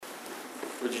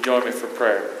Would you join me for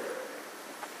prayer?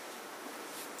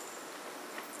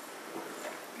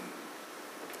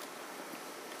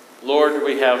 Lord,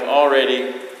 we have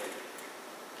already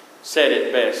said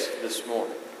it best this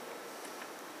morning.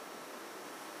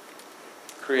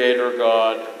 Creator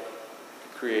God,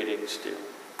 creating still.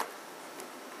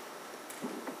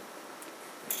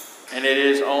 And it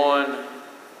is on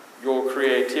your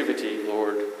creativity,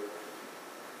 Lord,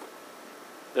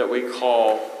 that we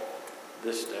call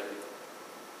this day.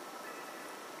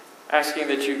 Asking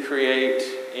that you create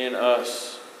in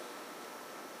us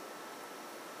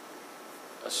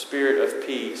a spirit of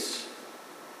peace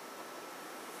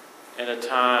in a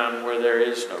time where there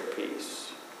is no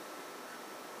peace.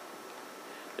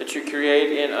 That you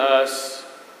create in us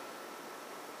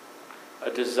a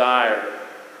desire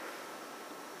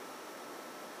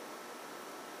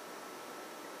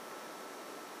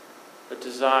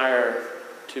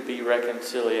to be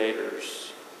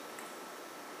reconciliators,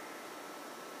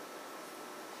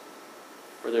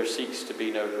 where there seeks to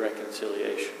be no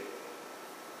reconciliation.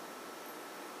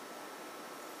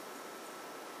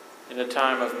 In a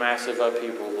time of massive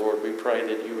upheaval, Lord, we pray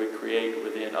that you would create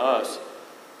within us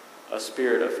a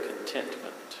spirit of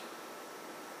contentment,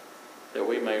 that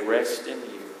we may rest in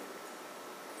you.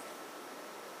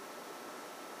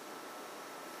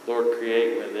 Lord,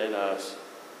 create within us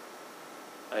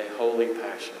a holy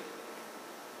passion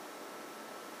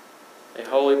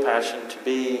to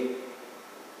be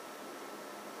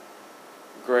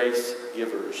grace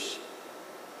givers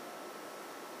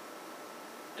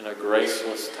in a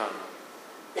graceless time.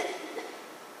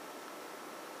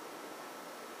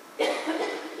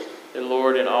 That,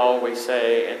 Lord, in all we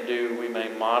say and do, we may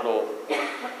model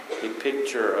a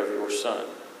picture of your Son.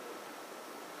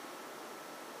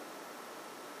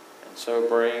 And so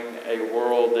bring a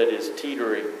world that is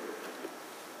teetering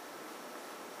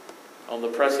on the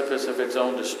precipice of its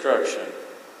own destruction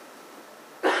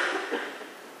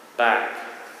back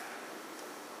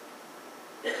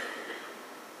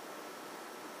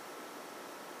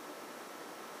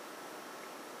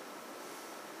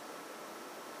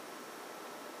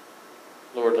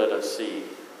Lord, let us see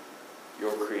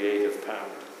your creative power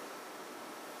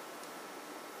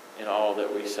in all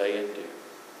that we say and do.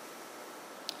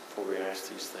 For we ask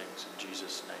these things in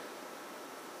Jesus' name.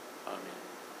 Amen.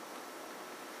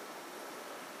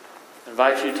 I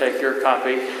invite you to take your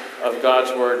copy of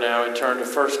God's Word now and turn to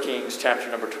 1 Kings chapter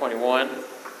number 21.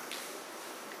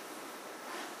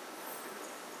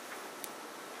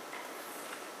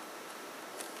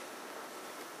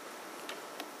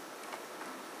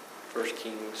 1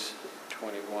 Kings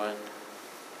 21.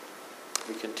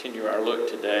 We continue our look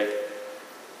today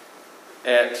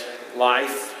at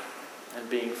life and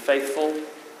being faithful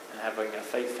and having a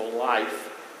faithful life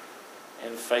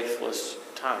in faithless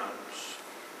times.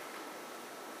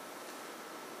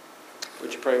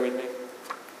 Would you pray with me?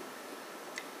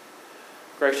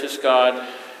 Gracious God,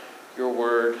 your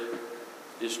word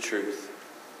is truth.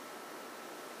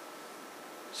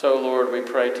 So, Lord, we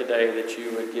pray today that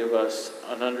you would give us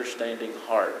an understanding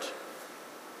heart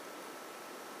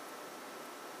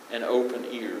and open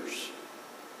ears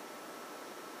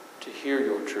to hear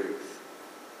your truth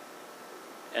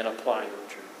and apply your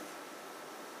truth.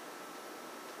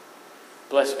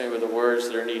 Bless me with the words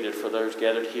that are needed for those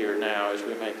gathered here now as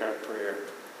we make our prayer.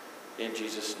 In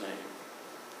Jesus' name,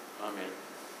 amen.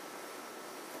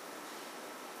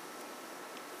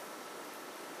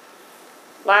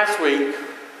 Last week,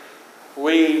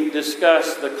 we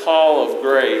discussed the call of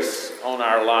grace on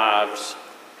our lives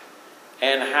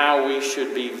and how we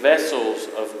should be vessels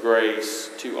of grace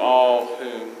to all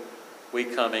whom we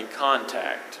come in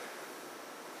contact.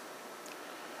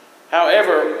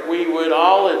 However, we would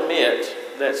all admit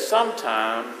that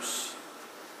sometimes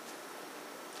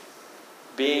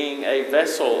being a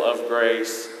vessel of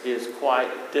grace is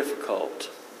quite difficult.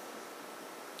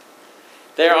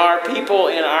 There are people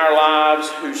in our lives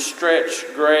who stretch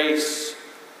grace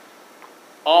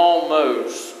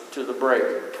almost to the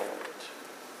breaking point.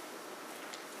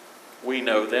 We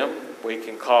know them, we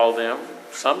can call them,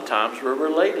 sometimes we're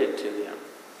related to them.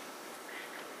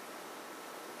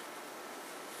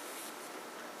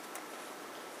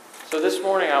 So this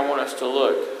morning I want us to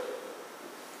look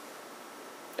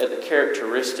at the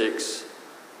characteristics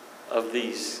of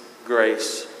these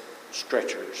grace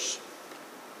stretchers.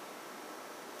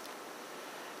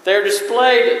 They're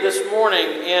displayed this morning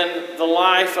in the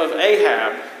life of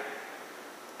Ahab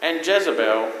and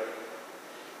Jezebel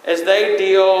as they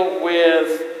deal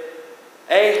with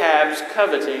Ahab's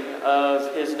coveting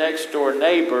of his next door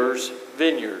neighbor's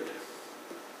vineyard.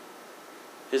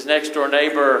 His next door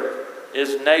neighbor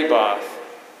is Naboth.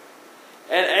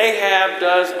 And Ahab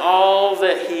does all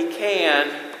that he can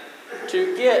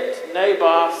to get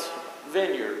Naboth's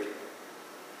vineyard.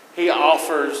 He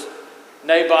offers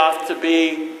Naboth to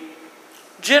be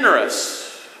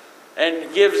generous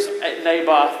and gives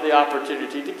Naboth the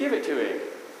opportunity to give it to him.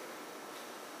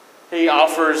 He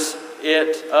offers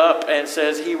it up and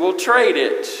says he will trade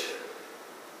it.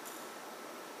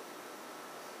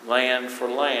 Land for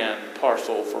land,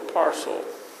 parcel for parcel.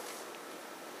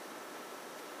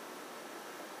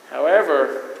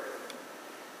 However,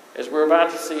 as we're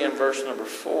about to see in verse number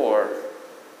 4,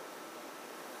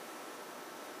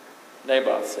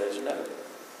 Naboth says no.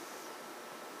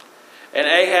 And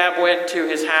Ahab went to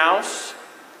his house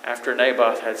after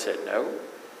Naboth had said no,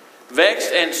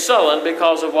 vexed and sullen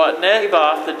because of what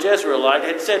Naboth the Jezreelite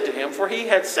had said to him. For he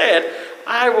had said,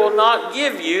 I will not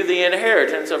give you the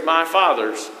inheritance of my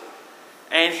fathers.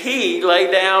 And he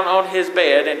lay down on his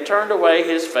bed and turned away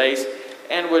his face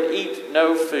and would eat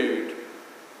no food.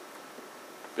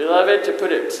 Beloved, to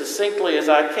put it succinctly as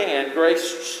I can,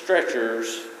 grace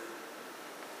stretchers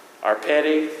are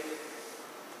petty,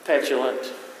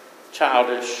 petulant,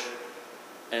 childish,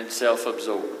 and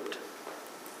self-absorbed.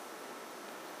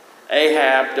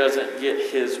 Ahab doesn't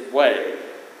get his way.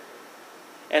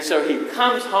 And so he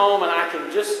comes home, and I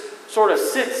can just sort of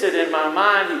sense it in my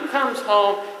mind. He comes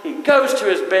home, he goes to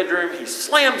his bedroom, he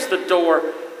slams the door,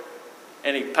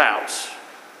 and he pouts.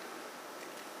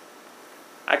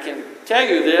 I can tell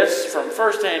you this from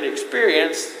firsthand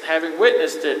experience, having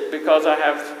witnessed it, because I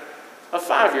have a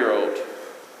 5-year-old.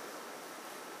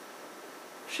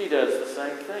 She does the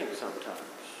same thing sometimes.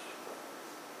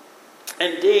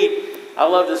 Indeed, I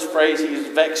love this phrase, he's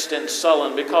vexed and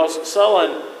sullen, because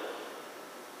sullen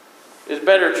is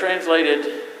better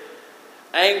translated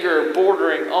anger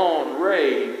bordering on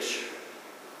rage.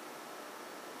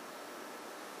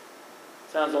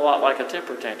 Sounds a lot like a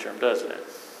temper tantrum, doesn't it?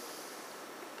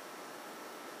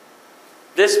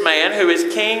 This man, who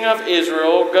is king of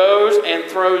Israel, goes and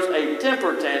throws a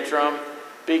temper tantrum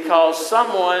because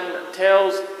someone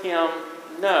tells him,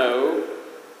 no,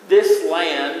 this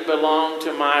land belonged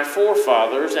to my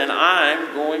forefathers and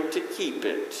I'm going to keep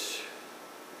it.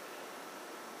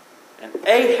 And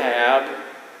Ahab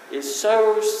is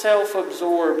so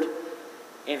self-absorbed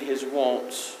in his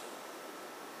wants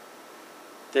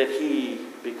that he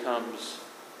becomes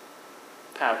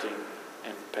pouting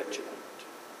and petulant.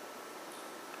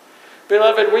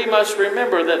 Beloved, we must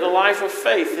remember that the life of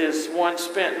faith is one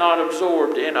spent not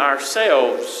absorbed in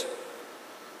ourselves.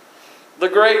 The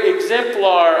great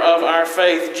exemplar of our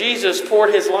faith, Jesus,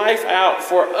 poured his life out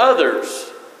for others,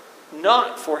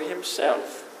 not for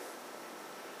himself.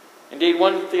 Indeed,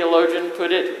 one theologian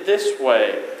put it this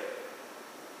way: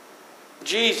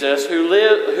 Jesus,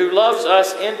 who loves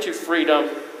us into freedom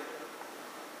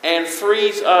and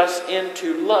frees us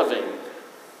into loving.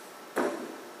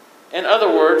 In other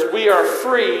words, we are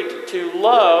freed to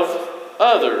love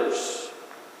others,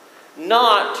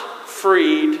 not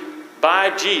freed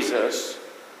by Jesus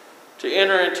to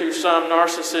enter into some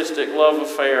narcissistic love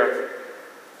affair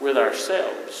with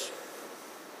ourselves.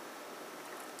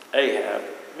 Ahab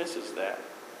misses that.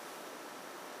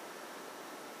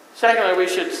 Secondly, we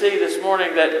should see this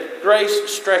morning that grace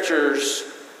stretchers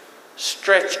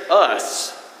stretch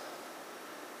us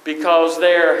because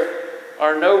there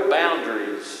are no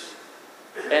boundaries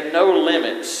and no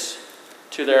limits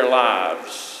to their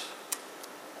lives.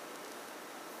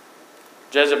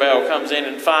 Jezebel comes in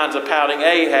and finds a pouting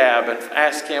Ahab and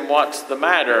asks him what's the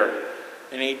matter.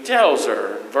 And he tells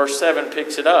her. Verse 7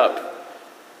 picks it up.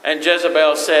 And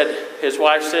Jezebel said, his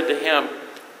wife said to him,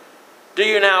 do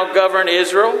you now govern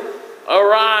Israel?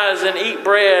 Arise and eat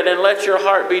bread and let your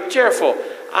heart be cheerful.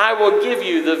 I will give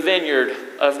you the vineyard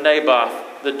of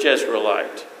Naboth the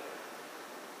Jezreelite.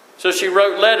 So she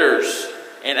wrote letters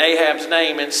in Ahab's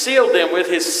name and sealed them with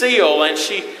his seal. And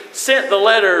she sent the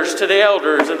letters to the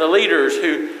elders and the leaders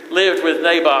who lived with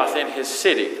Naboth in his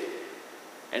city.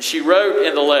 And she wrote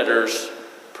in the letters,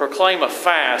 proclaim a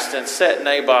fast and set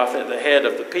Naboth at the head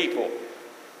of the people.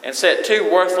 And set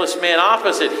 2 worthless men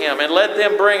opposite him and let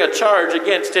them bring a charge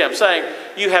against him, saying,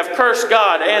 you have cursed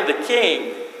God and the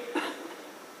king.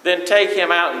 Then take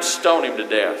him out and stone him to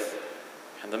death.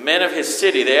 And the men of his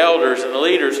city, the elders and the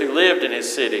leaders who lived in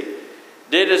his city,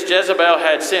 did as Jezebel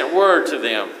had sent word to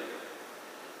them.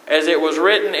 As it was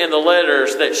written in the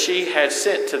letters that she had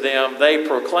sent to them, they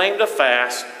proclaimed a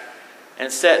fast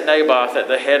and set Naboth at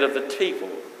the head of the people.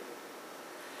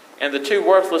 And the 2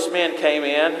 worthless men came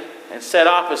in and sat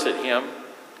opposite him.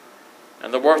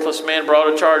 And the worthless men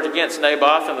brought a charge against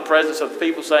Naboth in the presence of the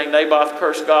people, saying, Naboth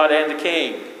cursed God and the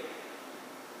king.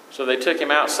 So they took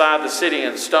him outside the city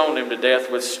and stoned him to death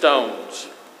with stones.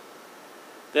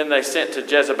 Then they sent to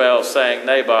Jezebel, saying,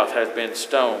 Naboth has been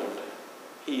stoned.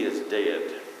 He is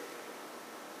dead.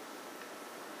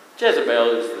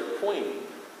 Jezebel is the queen.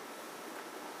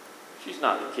 She's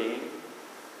not the king.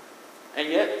 And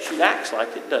yet she acts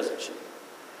like it, doesn't she?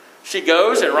 She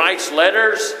goes and writes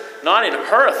letters, not in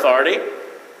her authority,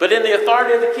 but in the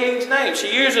authority of the king's name.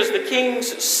 She uses the king's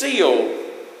seal.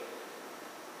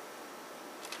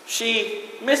 She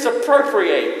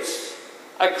misappropriates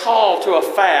a call to a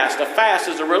fast. A fast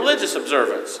is a religious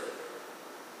observance.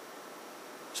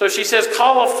 So she says,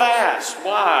 call a fast.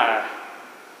 Why?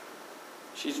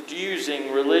 She's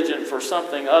using religion for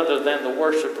something other than the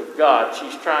worship of God.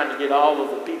 She's trying to get all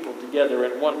of the people together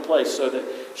in one place so that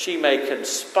she may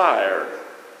conspire.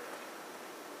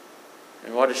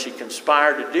 And what does she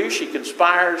conspire to do? She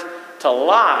conspires to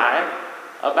lie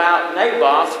about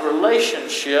Naboth's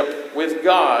relationship with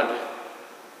God.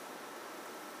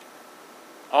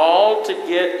 All to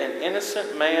get an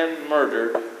innocent man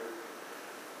murdered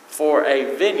for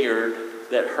a vineyard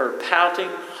that her pouting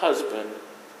husband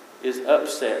is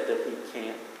upset that he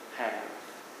can't have.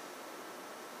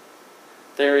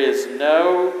 There is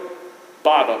no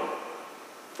bottom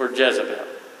for Jezebel.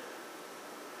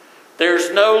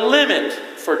 There's no limit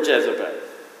for Jezebel.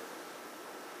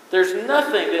 There's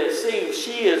nothing that it seems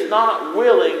she is not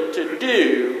willing to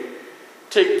do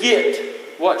to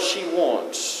get what she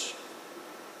wants.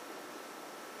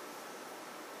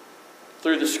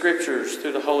 Through the Scriptures,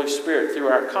 through the Holy Spirit, through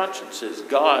our consciences,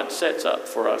 God sets up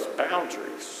for us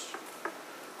boundaries.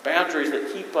 Boundaries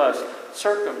that keep us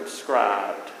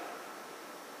circumscribed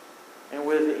and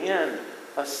within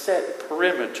a set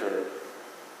perimeter.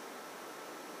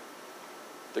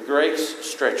 The grace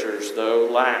stretchers, though,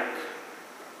 lack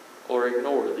or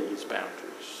ignore these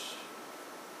boundaries.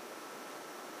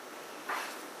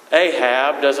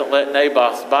 Ahab doesn't let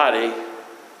Naboth's body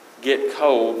get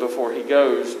cold before he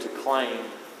goes to claim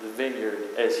the vineyard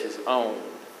as his own.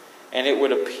 And it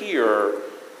would appear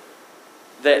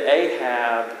that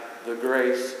Ahab, the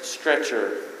grace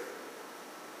stretcher,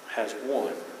 has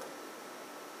won.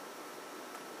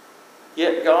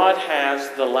 Yet God has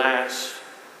the last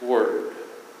word.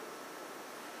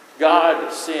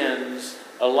 God sends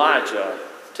Elijah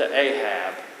to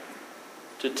Ahab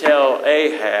to tell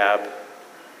Ahab,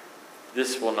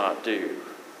 this will not do.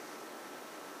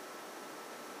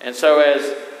 And so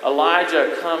as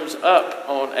Elijah comes up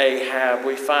on Ahab,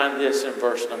 we find this in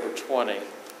verse number 20.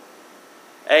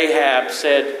 Ahab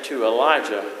said to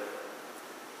Elijah,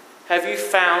 have you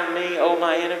found me, O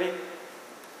my enemy?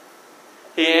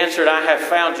 He answered, I have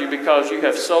found you because you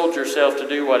have sold yourself to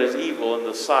do what is evil in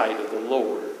the sight of the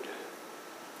Lord.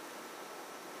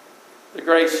 The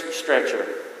grace stretcher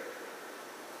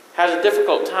has a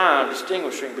difficult time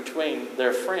distinguishing between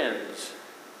their friends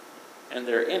and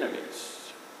their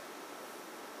enemies,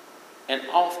 and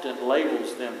often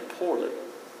labels them poorly.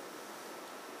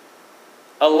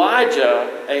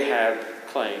 Elijah, Ahab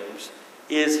claims,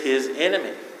 is his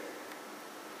enemy.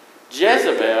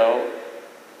 Jezebel,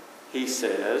 he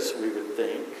says, we would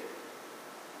think,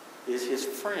 is his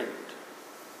friend.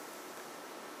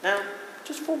 Now,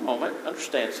 just for a moment,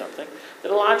 understand something.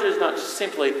 That Elijah is not just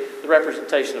simply the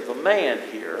representation of a man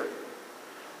here.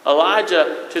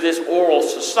 Elijah, to this oral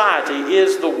society,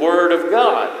 is the Word of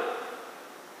God.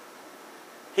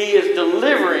 He is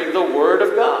delivering the Word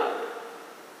of God.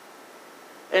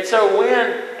 And so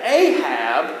when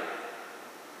Ahab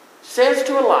says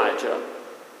to Elijah,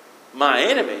 my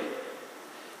enemy,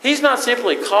 he's not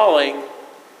simply calling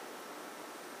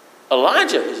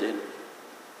Elijah his enemy.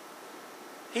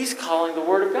 He's calling the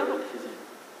Word of God his enemy.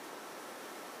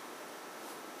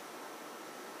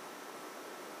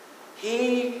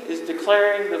 He is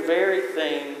declaring the very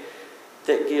thing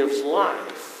that gives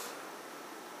life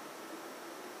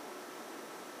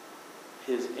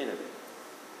his enemy.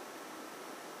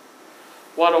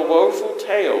 What a woeful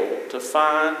tale to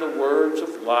find the words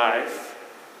of life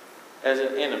as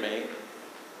an enemy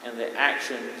and the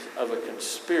actions of a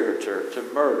conspirator to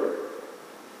murder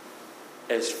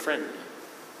as friendly.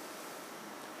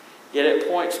 Yet it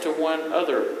points to one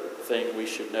other thing we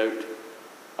should note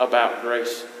about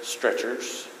grace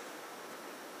stretchers,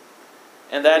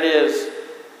 and that is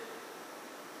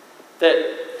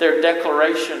that their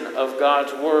declaration of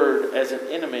God's word as an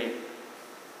enemy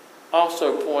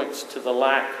also points to the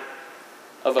lack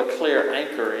of a clear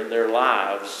anchor in their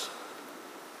lives,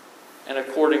 and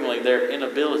accordingly their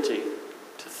inability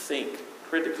to think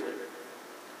critically.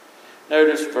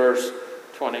 Notice verse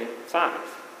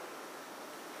 25.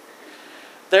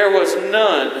 There was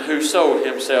none who sold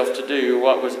himself to do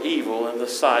what was evil in the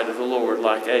sight of the Lord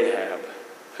like Ahab,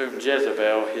 whom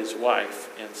Jezebel his wife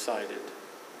incited.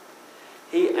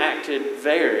 He acted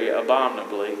very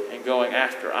abominably in going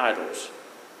after idols,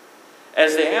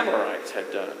 as the Amorites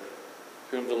had done,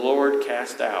 whom the Lord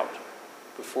cast out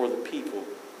before the people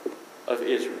of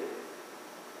Israel.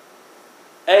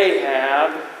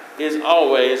 Ahab is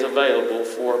always available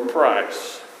for a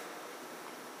price.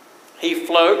 He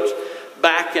floats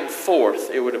back and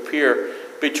forth, it would appear,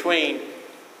 between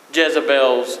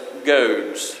Jezebel's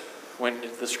goads, when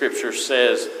the scripture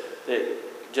says that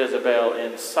Jezebel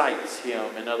incites him.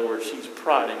 In other words, she's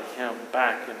prodding him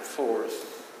back and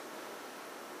forth.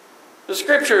 The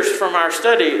scriptures from our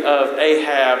study of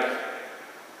Ahab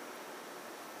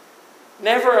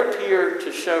never appear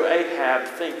to show Ahab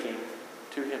thinking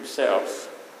to himself,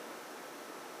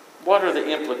 what are the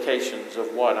implications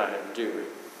of what I am doing?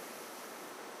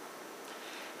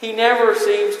 He never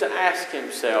seems to ask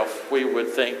himself, we would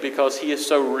think, because he is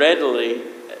so readily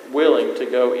willing to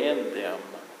go in them,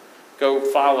 go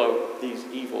follow these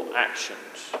evil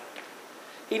actions.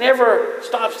 He never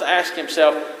stops to ask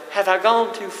himself, have I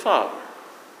gone too far?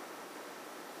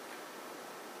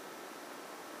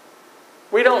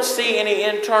 We don't see any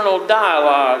internal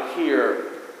dialogue here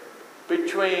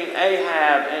between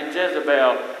Ahab and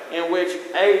Jezebel, in which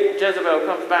Jezebel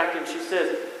comes back and she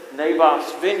says,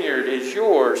 Naboth's vineyard is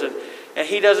yours. And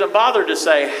he doesn't bother to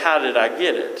say, how did I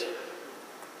get it?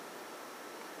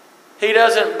 He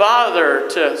doesn't bother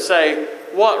to say,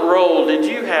 what role did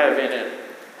you have in it,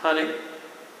 honey?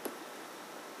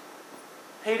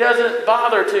 He doesn't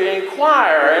bother to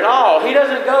inquire at all. He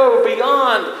doesn't go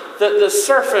beyond the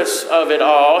surface of it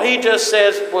all. He just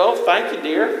says, well, thank you,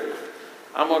 dear.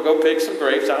 I'm going to go pick some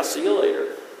grapes. I'll see you later.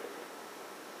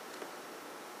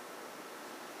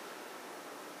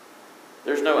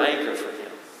 There's no anchor for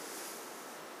him.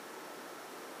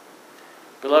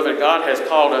 Beloved, God has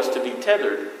called us to be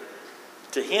tethered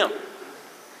to Him.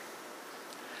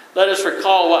 Let us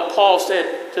recall what Paul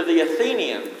said to the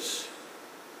Athenians.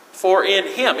 For in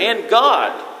Him, in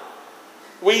God,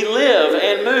 we live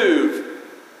and move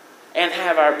and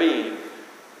have our being.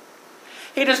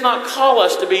 He does not call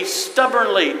us to be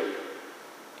stubbornly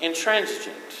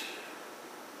intransigent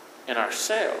in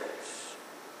ourselves,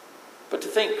 but to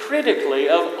think critically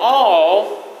of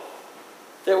all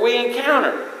that we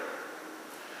encounter,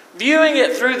 viewing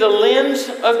it through the lens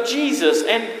of Jesus.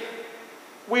 And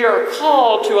we are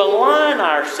called to align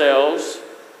ourselves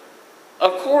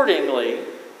accordingly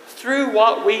through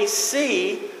what we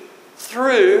see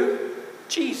through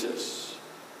Jesus.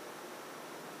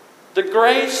 The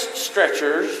grace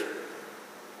stretchers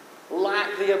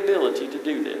lack the ability to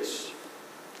do this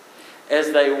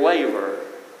as they waver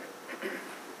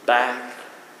back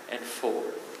and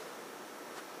forth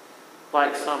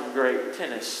like some great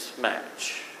tennis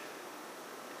match.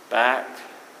 Back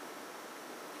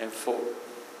and forth.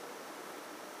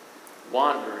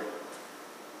 Wandering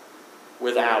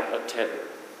without a tether.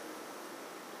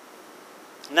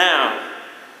 Now,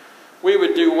 we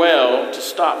would do well to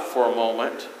stop for a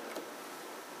moment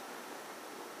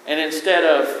and instead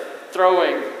of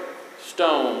throwing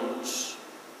stones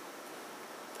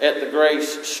at the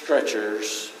grace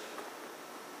stretchers,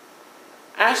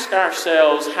 ask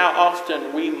ourselves how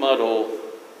often we muddle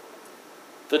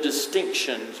the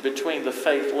distinctions between the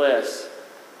faithless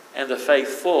and the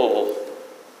faithful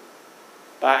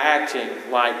by acting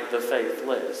like the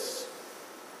faithless.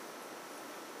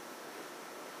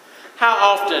 How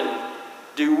often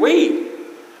do we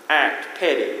act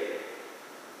petty,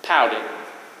 pouting,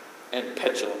 and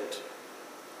petulant,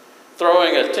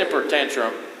 throwing a temper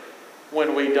tantrum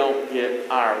when we don't get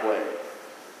our way?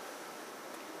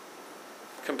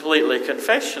 Completely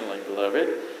confessionally, beloved,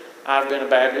 I've been a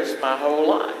Baptist my whole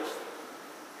life.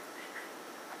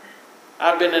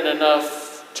 I've been in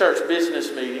enough church business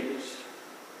meetings,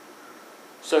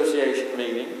 association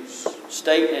meetings,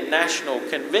 state and national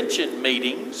convention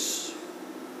meetings,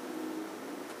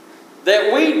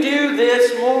 that we do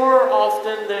this more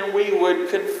often than we would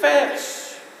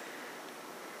confess.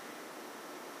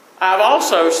 I've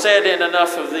also said in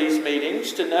enough of these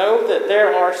meetings to know that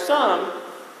there are some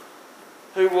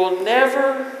who will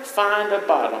never find a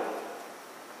bottom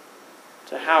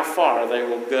to how far they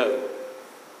will go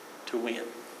to win.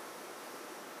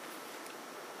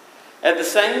 At the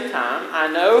same time, I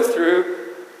know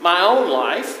through my own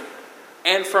life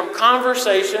and from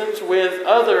conversations with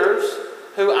others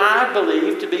who I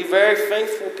believe to be very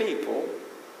faithful people,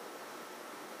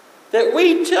 that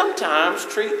we sometimes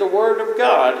treat the Word of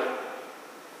God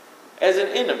as an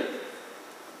enemy.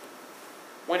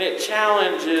 when it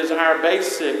challenges our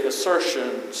basic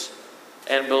assertions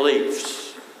and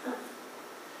beliefs.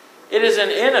 It is an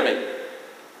enemy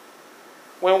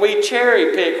when we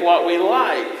cherry pick what we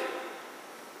like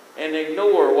and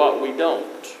ignore what we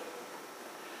don't.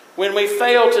 When we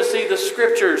fail to see the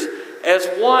Scriptures as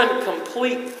one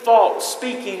complete thought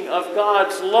speaking of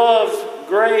God's love,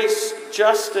 grace,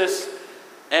 justice,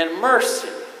 and mercy.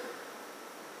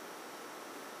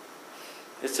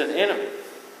 It's an enemy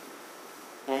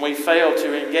when we fail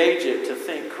to engage it, to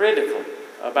think critically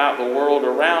about the world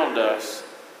around us,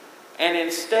 and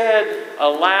instead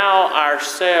allow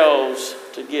ourselves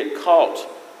to get caught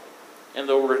in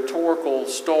the rhetorical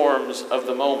storms of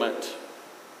the moment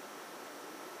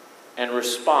and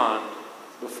respond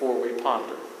before we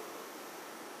ponder.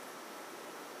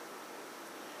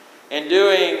 In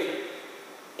doing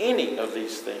any of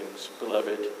these things,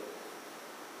 beloved,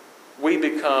 we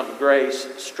become grace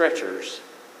stretchers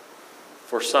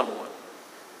for someone.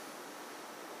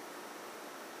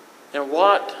 And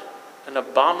what an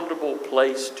abominable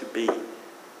place to be.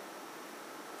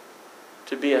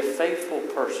 To be a faithful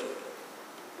person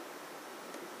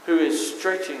who is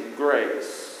stretching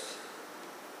grace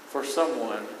for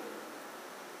someone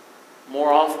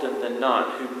more often than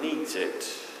not who needs it,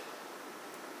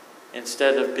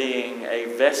 instead of being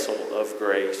a vessel of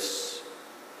grace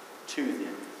to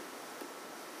them.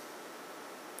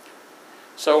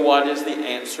 So what is the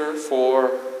answer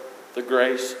for the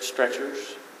grace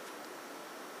stretchers?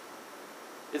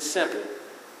 It's simple.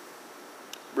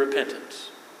 Repentance.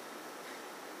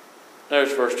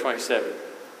 Notice verse 27.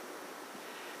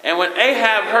 And when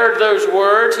Ahab heard those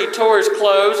words, he tore his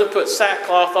clothes and put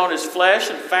sackcloth on his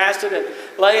flesh and fasted and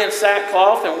lay in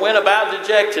sackcloth and went about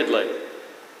dejectedly.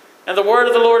 And the word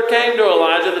of the Lord came to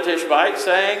Elijah the Tishbite,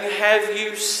 saying, Have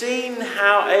you seen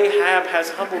how Ahab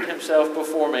has humbled himself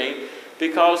before me?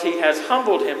 Because he has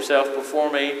humbled himself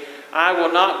before me, I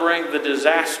will not bring the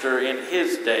disaster in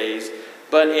his days,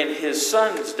 but in his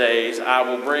son's days I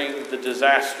will bring the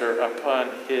disaster upon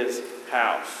his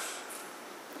house.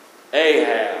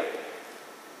 Ahab,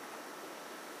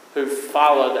 who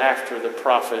followed after the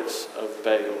prophets of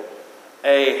Baal.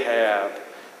 Ahab,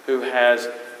 who has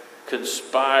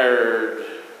conspired,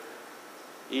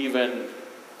 even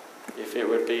if it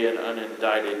would be an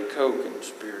unindicted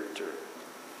co-conspirator,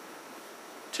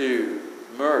 to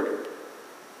murder.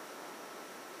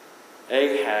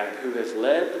 Ahab, who has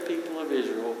led the people of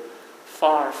Israel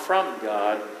far from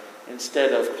God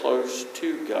instead of close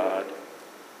to God.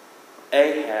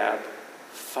 Ahab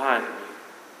finally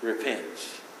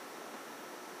repents.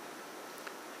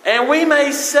 And we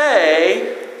may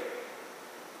say,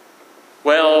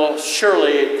 well,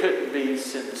 surely it couldn't be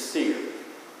sincere.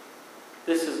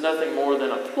 This is nothing more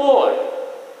than a ploy.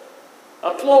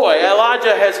 A ploy.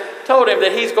 Elijah has told him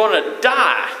that he's going to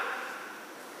die.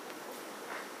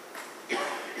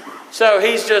 So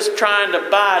he's just trying to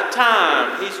buy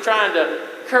time. He's trying to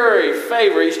curry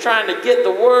favor. He's trying to get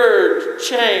the word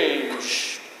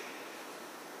changed.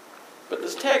 But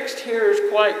this text here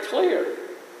is quite clear.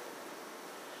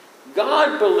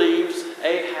 God believes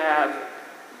Ahab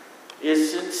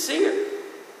is sincere.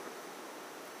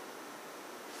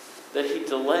 That he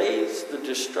delays the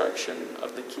destruction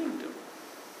of the kingdom.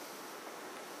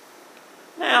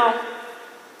 Now,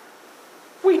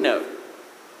 we know,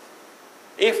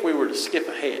 if we were to skip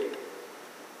ahead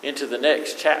into the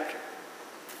next chapter,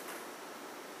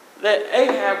 that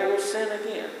Ahab will sin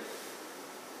again.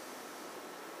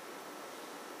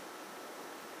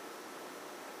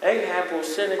 Ahab will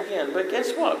sin again. But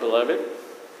guess what, beloved?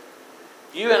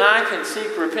 You and I can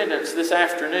seek repentance this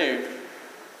afternoon.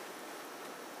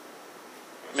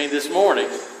 This morning.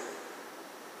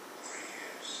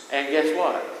 And guess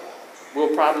what?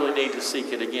 We'll probably need to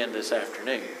seek it again this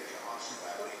afternoon.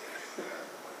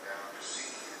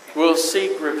 We'll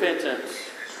seek repentance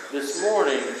this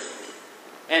morning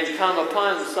and come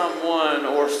upon someone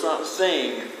or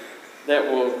something that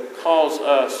will cause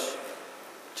us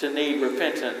to need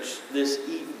repentance this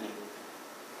evening.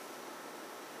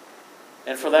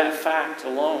 And for that fact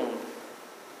alone,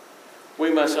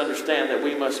 we must understand that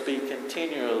we must be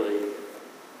continually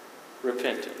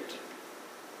repentant.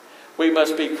 We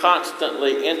must be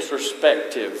constantly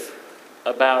introspective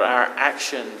about our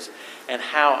actions and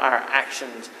how our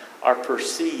actions are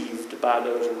perceived by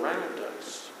those around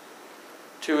us,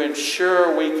 to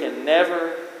ensure we can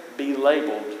never be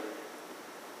labeled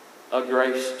a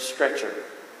grace stretcher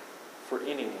for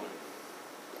anyone.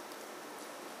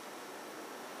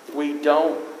 We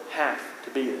don't have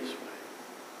to be this way.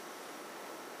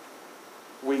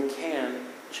 We can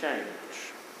change.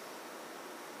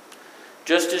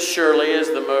 Just as surely as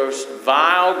the most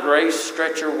vile grace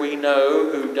stretcher we know,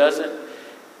 who doesn't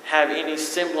have any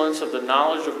semblance of the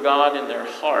knowledge of God in their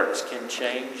hearts, can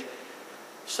change,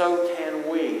 so can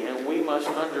we. And we must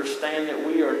understand that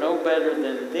we are no better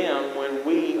than them when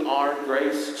we are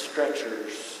grace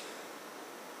stretchers.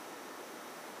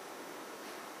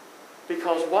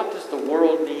 Because what does the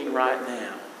world need right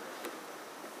now?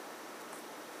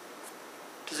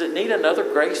 Does it need another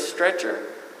grace stretcher?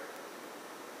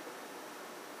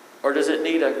 Or does it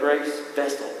need a grace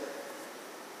vessel?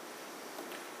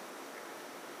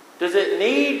 Does it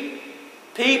need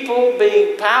people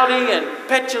being pouty and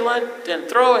petulant and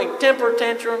throwing temper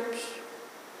tantrums?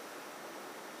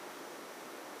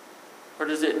 Or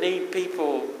does it need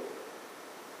people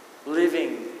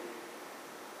living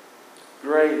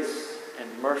grace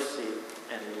and mercy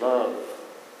and love?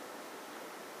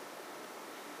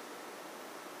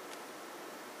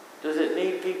 Does it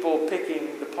need people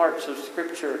picking the parts of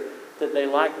Scripture that they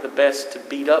like the best to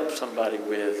beat up somebody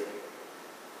with?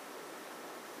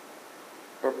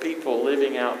 Or people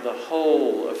living out the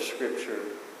whole of Scripture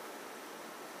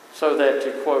so that,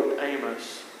 to quote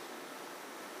Amos,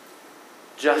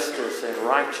 justice and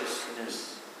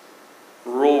righteousness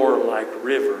roar like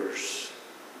rivers?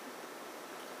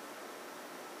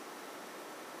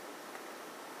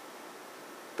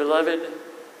 Beloved,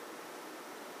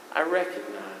 I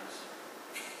recognize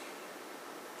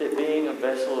that being a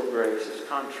vessel of grace is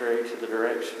contrary to the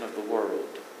direction of the world.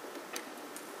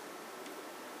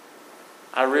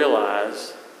 I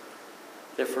realize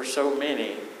that for so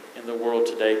many in the world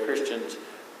today, Christians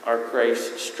are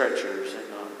grace stretchers and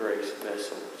not grace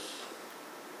vessels.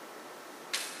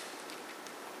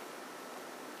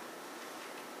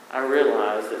 I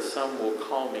realize that some will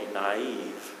call me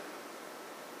naive.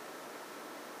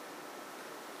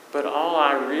 But all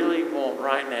I really want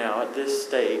right now at this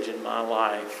stage in my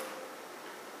life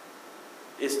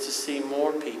is to see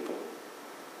more people,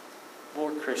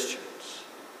 more Christians,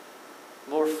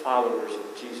 more followers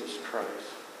of Jesus Christ,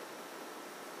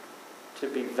 to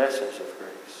be vessels of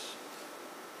grace,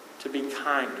 to be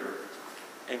kinder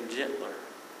and gentler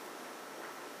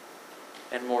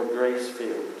and more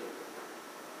grace-filled.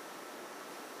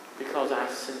 Because I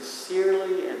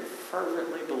sincerely and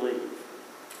fervently believe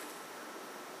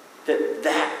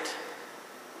that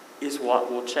is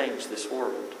what will change this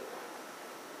world.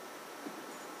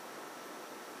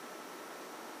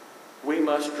 We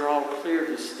must draw clear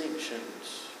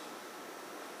distinctions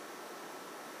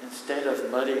instead of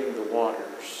muddying the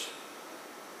waters.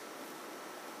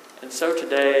 And so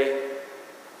today,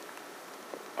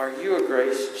 are you a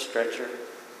grace stretcher?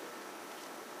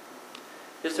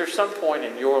 Is there some point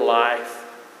in your life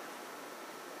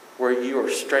where you are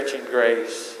stretching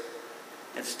grace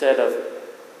instead of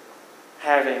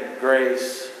having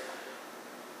grace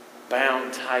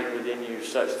bound tight within you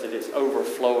such that it's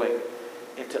overflowing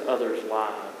into others'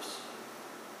 lives?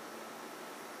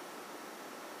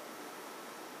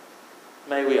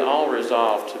 May we all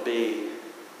resolve to be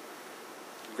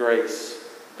grace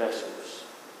vessels.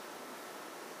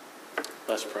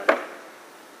 Let's pray.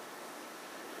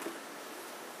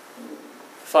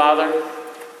 Father,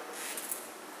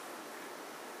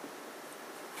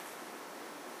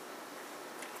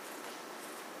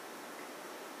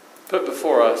 put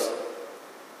before us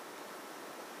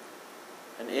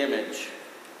an image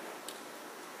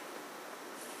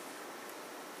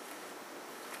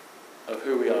of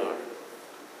who we are.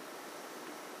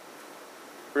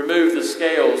 Remove the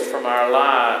scales from our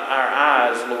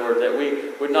eyes, Lord, that we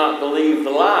would not believe the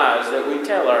lies that we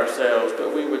tell ourselves,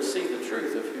 but we would see the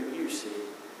truth of who you see.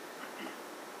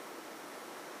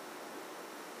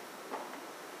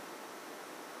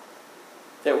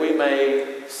 That we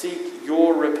may seek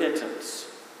your repentance,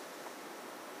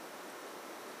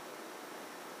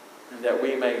 and that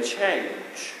we may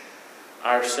change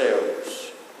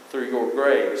ourselves through your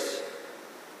grace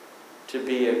to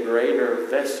be a greater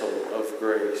vessel of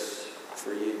grace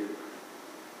for you.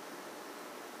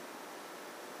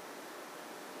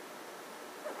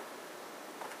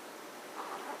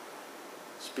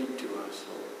 Speak to us,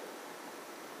 Lord.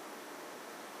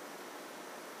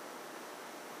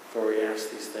 For we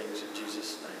ask these things in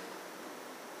Jesus' name.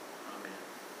 Amen.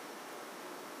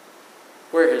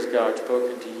 Where has God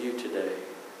spoken to you today?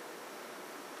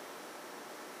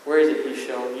 Where is it He's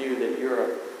shown you that you're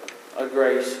a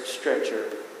grace stretcher?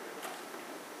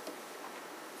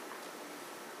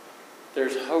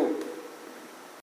 There's hope